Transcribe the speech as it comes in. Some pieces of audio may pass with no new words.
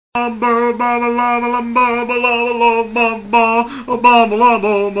Yeah,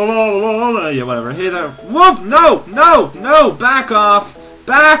 whatever. Hey there. Whoop! No! No! No! Back off!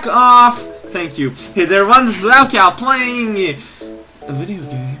 Back off! Thank you. Hey there, one Zaukow playing a video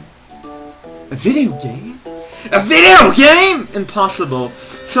game. A video game? A video game?! Impossible.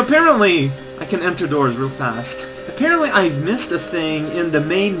 So apparently, I can enter doors real fast. Apparently, I've missed a thing in the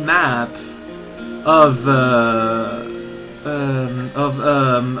main map of, I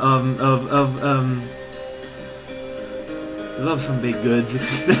love some baked goods.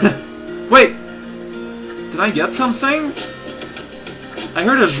 Wait! Did I get something? I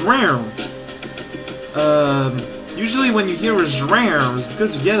heard a zroom. Usually when you hear a zroom, it's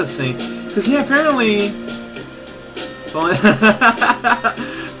because you get a thing. Because, yeah, apparently...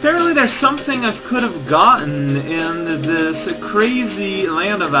 apparently there's something I could have gotten in this crazy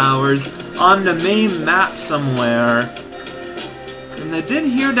land of ours on the main map somewhere. And I did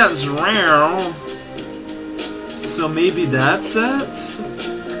hear that zroom. So maybe that's it?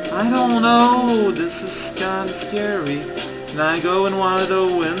 I don't know. This is kinda scary. Can I go in one of the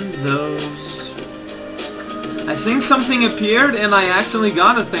windows? I think something appeared and I actually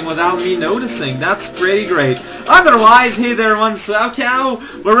got a thing without me noticing. That's pretty great. Otherwise, hey there, one Zaukow.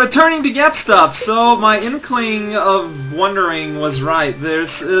 We're returning to get stuff, so my inkling of wondering was right.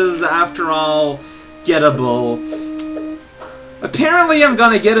 This is, after all, gettable. Apparently I'm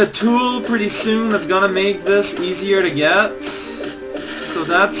gonna get a tool pretty soon that's gonna make this easier to get. So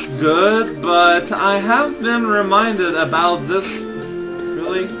that's good, but I have been reminded about this...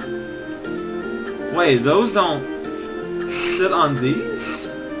 Really? Wait, those don't sit on these?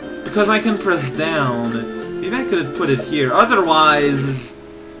 Because I can press down. Maybe I could have put it here. Otherwise,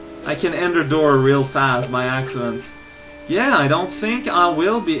 I can enter door real fast by accident. Yeah, I don't think I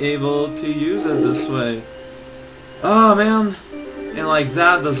will be able to use it this way. Oh, man. And like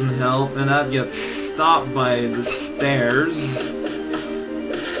that doesn't help, and that gets stopped by the stairs.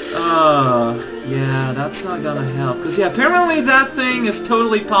 Yeah, that's not gonna help. Because, yeah, apparently that thing is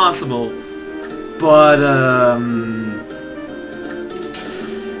totally possible. But,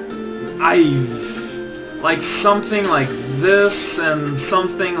 like, something like this, and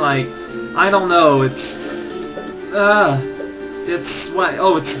something like... I don't know, it's... what?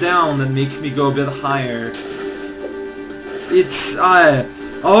 Oh, it's down that makes me go a bit higher. It's, no!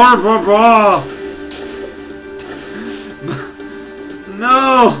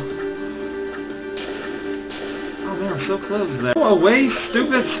 Oh man, so close there. Go away,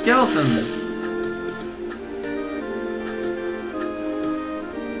 stupid skeleton!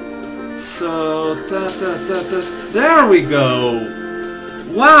 So, there we go!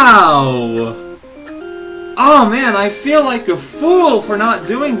 Wow! Oh man, I feel like a fool for not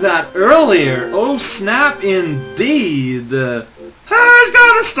doing that earlier. Oh snap, indeed. Who's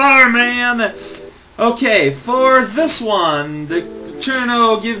got a star, man? Okay, for this one, the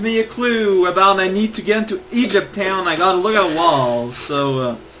Cherno give me a clue about I need to get into Egypt Town. I gotta look at a wall,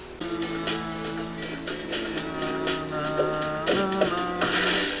 so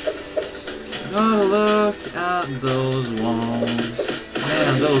gotta look at those walls.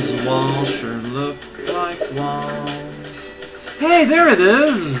 Man, those walls sure look like walls. Hey, there it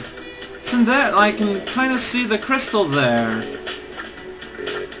is! It's in that. I can kind of see the crystal there.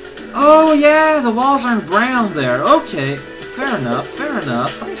 Oh yeah, the walls aren't brown there. Okay, fair enough,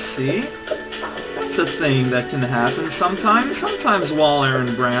 I see. That's a thing that can happen sometimes. Sometimes walls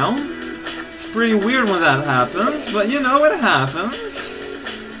aren't brown. It's pretty weird when that happens, but you know, it happens.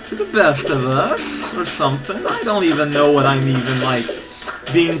 To the best of us, or something. I don't even know what I'm even, like,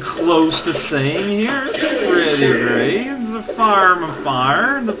 being close to saying here. It's pretty great. It's a farm of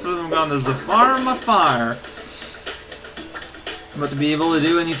fire. The film gun is a farm of fire. But to be able to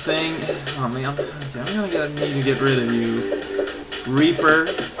do anything... Oh man, okay, I'm gonna need to get rid of you. Reaper.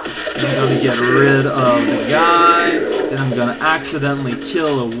 I'm gonna get rid of the guy. Then I'm gonna accidentally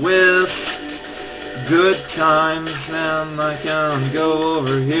kill a whisk. Good times, and I can go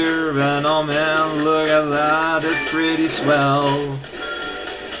over here, and oh man, look at that, it's pretty swell.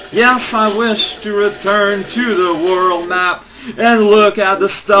 Yes, I wish to return to the world map and look at the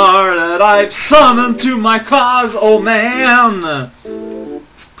star that I've summoned to my cause, oh man!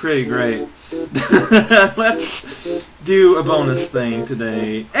 It's pretty great. Let's do a bonus thing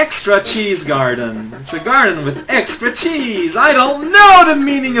today. Extra cheese garden. It's a garden with extra cheese. I don't know the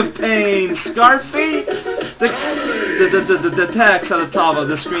meaning of pain, Scarfy. The text at the top of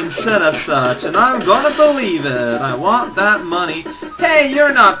the screen said as such, and I'm gonna believe it. I want that money. Hey,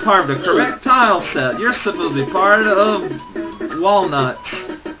 you're not part of the correct tile set. You're supposed to be part of walnuts.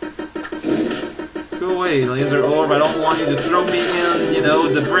 Go away, laser orb. I don't want you to throw me in, you know,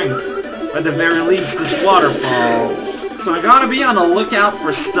 the brink. At the very least, this waterfall. So I gotta be on the lookout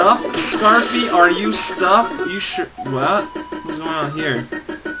for stuff. Scarfy, are you stuff? You sure? What? What's going on here?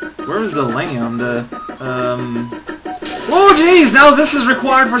 Where is the land? Oh jeez, now this is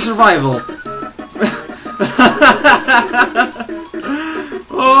required for survival.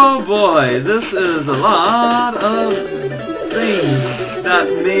 Oh boy, this is a lot of things that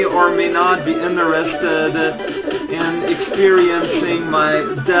may or may not be interested in experiencing my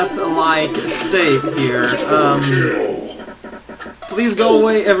death-like state here. Please go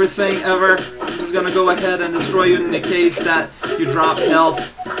away, everything ever. I'm just gonna go ahead and destroy you in the case that you drop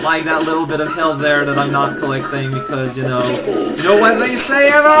health, like that little bit of health there that I'm not collecting because, you know what they say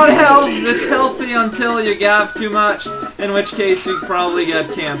about health? It's healthy until you gap too much, in which case you probably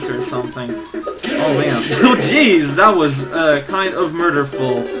get cancer or something. Oh man. Oh jeez, that was kind of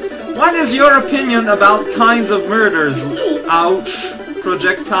murderful. What is your opinion about kinds of murders? Ouch.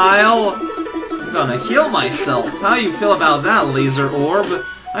 Projectile. I'm gonna heal myself. How do you feel about that, laser orb?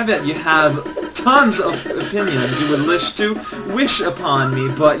 I bet you have tons of opinions you would wish upon me,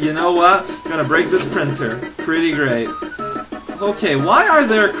 but you know what? I'm gonna break this printer. Pretty great. Okay, why are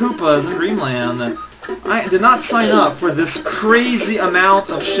there Koopas in Dreamland? I did not sign up for this crazy amount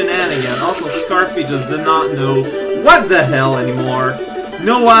of shenanigans. Also, Scarfy just did not know what the hell anymore. You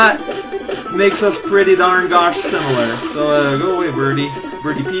know what? Makes us pretty darn gosh similar. So, go away, Birdie.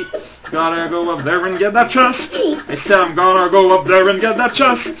 Birdie Pete. Gotta go up there and get that chest. I said I'm gonna go up there and get that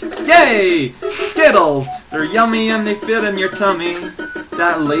chest. Yay! Skittles! They're yummy and they fit in your tummy.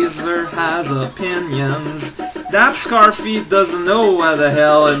 That laser has opinions. That Scarfy doesn't know why the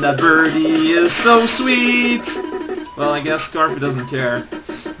hell, and that Birdie is so sweet. Well, I guess Scarfy doesn't care.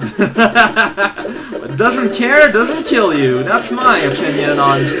 But doesn't care doesn't kill you. That's my opinion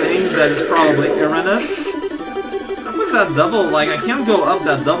on things. That is probably erroneous. That double, like, I can't go up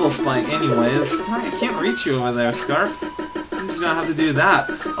that double spike anyways. I can't reach you over there, Scarf. I'm just gonna have to do that.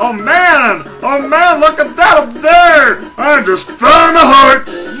 Oh man! Oh man, look at that up there! I just found a heart!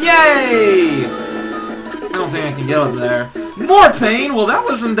 Yay! I don't think I can get up there. More pain? Well, that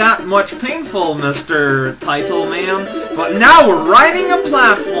wasn't that much painful, Mr. Title Man. But now we're riding a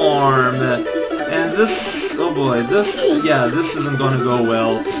platform! And this, oh boy, this isn't gonna go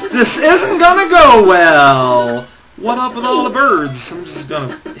well. This isn't gonna go well! What up with all the birds? I'm just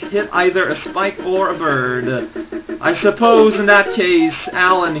gonna hit either a spike or a bird. I suppose in that case,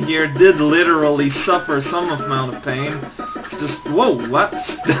 Alan here did literally suffer some amount of pain. It's just, whoa, what?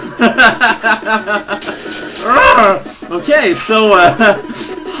 Okay, so,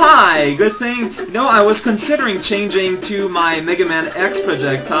 hi, good thing. You know, I was considering changing to my Mega Man X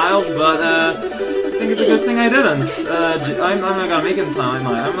projectiles, but, I think it's a good thing I didn't. I'm not gonna make it in time,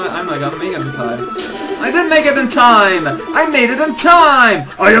 I'm not gonna make it in time. I did make it in time! I made it in time!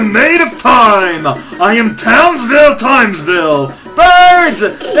 I am made of time! I am Townsville Timesville! Birds!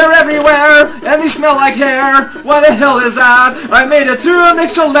 They're everywhere! And they smell like hair! What the hell is that? I made it through an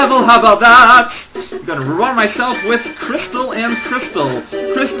extra level, how about that? I'm gonna reward myself with Crystal and Crystal.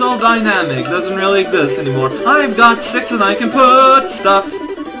 Crystal Dynamic doesn't really exist anymore. I've got 6 and I can put stuff.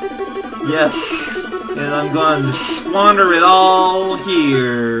 Yes. And I'm going to squander it all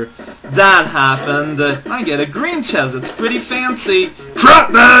here. That happened. I get a green chest. It's pretty fancy.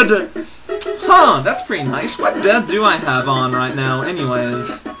 Trap bed! Huh, that's pretty nice. What bed do I have on right now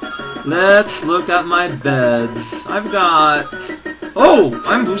anyways? Let's look at my beds. I've got... Oh,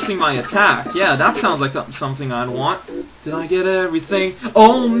 I'm boosting my attack. Yeah, that sounds like something I'd want. Did I get everything?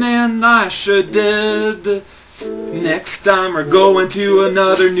 Oh man, I sure did. Next time we're going to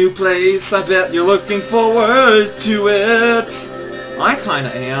another new place. I bet you're looking forward to it. I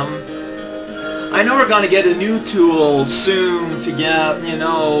kinda am. I know we're gonna get a new tool soon to get, you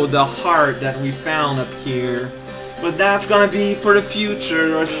know, the heart that we found up here. But that's gonna be for the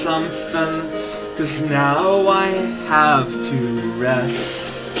future or something. Cause now I have to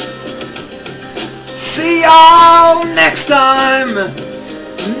rest. See y'all next time!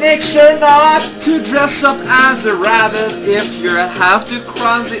 Make sure not to dress up as a rabbit if you have to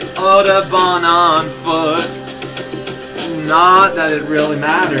cross the Autobahn on foot. Not that it really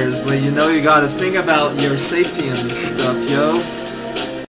matters, but you know you gotta think about your safety and stuff, yo.